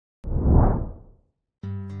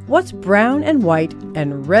What's brown and white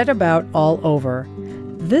and red about all over?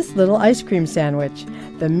 This little ice cream sandwich.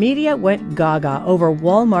 The media went gaga over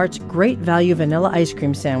Walmart's Great Value vanilla ice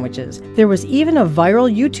cream sandwiches. There was even a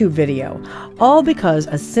viral YouTube video, all because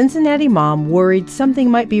a Cincinnati mom worried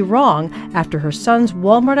something might be wrong after her son's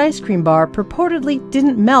Walmart ice cream bar purportedly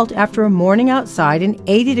didn't melt after a morning outside in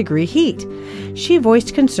 80-degree heat. She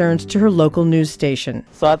voiced concerns to her local news station.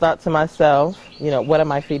 So I thought to myself, what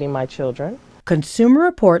am I feeding my children? Consumer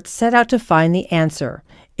Reports set out to find the answer.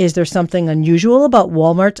 Is there something unusual about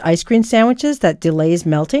Walmart's ice cream sandwiches that delays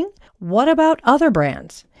melting? What about other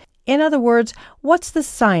brands? In other words, what's the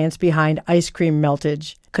science behind ice cream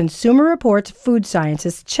meltage? Consumer Reports food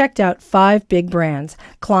scientists checked out 5 big brands: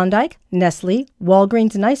 Klondike, Nestle,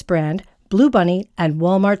 Walgreens Nice Brand, Blue Bunny, and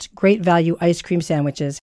Walmart's Great Value ice cream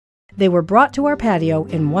sandwiches. They were brought to our patio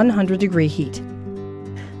in 100-degree heat.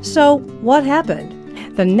 So, what happened?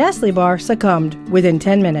 The Nestle bar succumbed within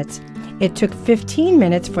 10 minutes. It took 15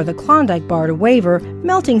 minutes for the Klondike bar to waver,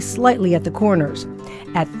 melting slightly at the corners.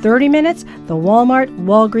 At 30 minutes, the Walmart,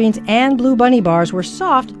 Walgreens, and Blue Bunny bars were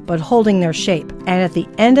soft but holding their shape. And at the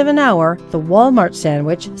end of an hour, the Walmart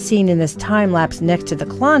sandwich, seen in this time-lapse next to the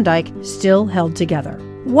Klondike, still held together.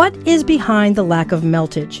 What is behind the lack of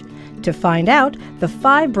meltage? To find out, the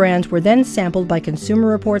 5 brands were then sampled by Consumer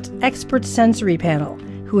Reports' expert sensory panel,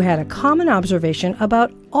 who had a common observation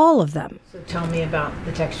about all of them. So tell me about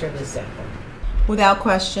the texture of this sample. Without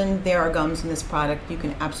question, there are gums in this product. You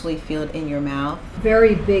can absolutely feel it in your mouth.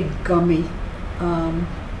 Very big, gummy,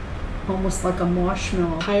 almost like a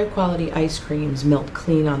marshmallow. Higher quality ice creams melt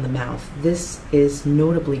clean on the mouth. This is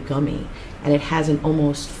notably gummy, and it has an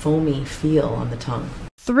almost foamy feel on the tongue.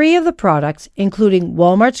 3 of the products, including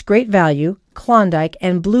Walmart's Great Value, Klondike,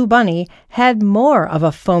 and Blue Bunny, had more of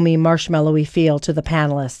a foamy, marshmallowy feel to the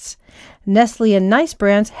panelists. Nestle and Nice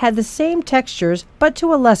Brands had the same textures, but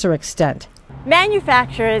to a lesser extent.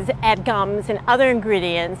 Manufacturers add gums and other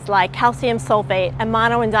ingredients like calcium sulfate and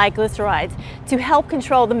mono and diglycerides to help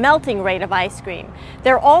control the melting rate of ice cream.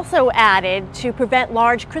 They're also added to prevent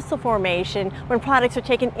large crystal formation when products are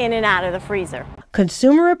taken in and out of the freezer.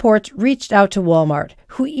 Consumer Reports reached out to Walmart,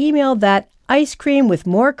 who emailed that ice cream with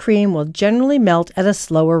more cream will generally melt at a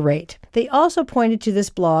slower rate. They also pointed to this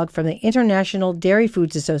blog from the International Dairy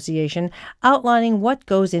Foods Association outlining what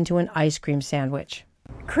goes into an ice cream sandwich.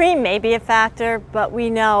 Cream may be a factor, but we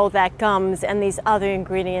know that gums and these other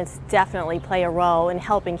ingredients definitely play a role in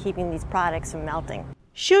helping keeping these products from melting.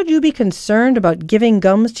 Should you be concerned about giving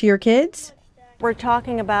gums to your kids? We're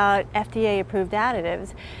talking about FDA-approved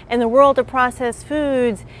additives. In the world of processed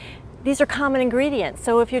foods, these are common ingredients.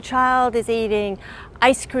 So if your child is eating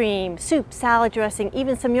ice cream, soup, salad dressing,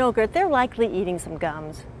 even some yogurt, they're likely eating some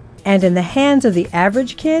gums. And in the hands of the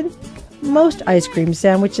average kid, most ice cream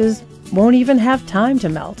sandwiches won't even have time to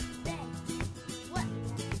melt.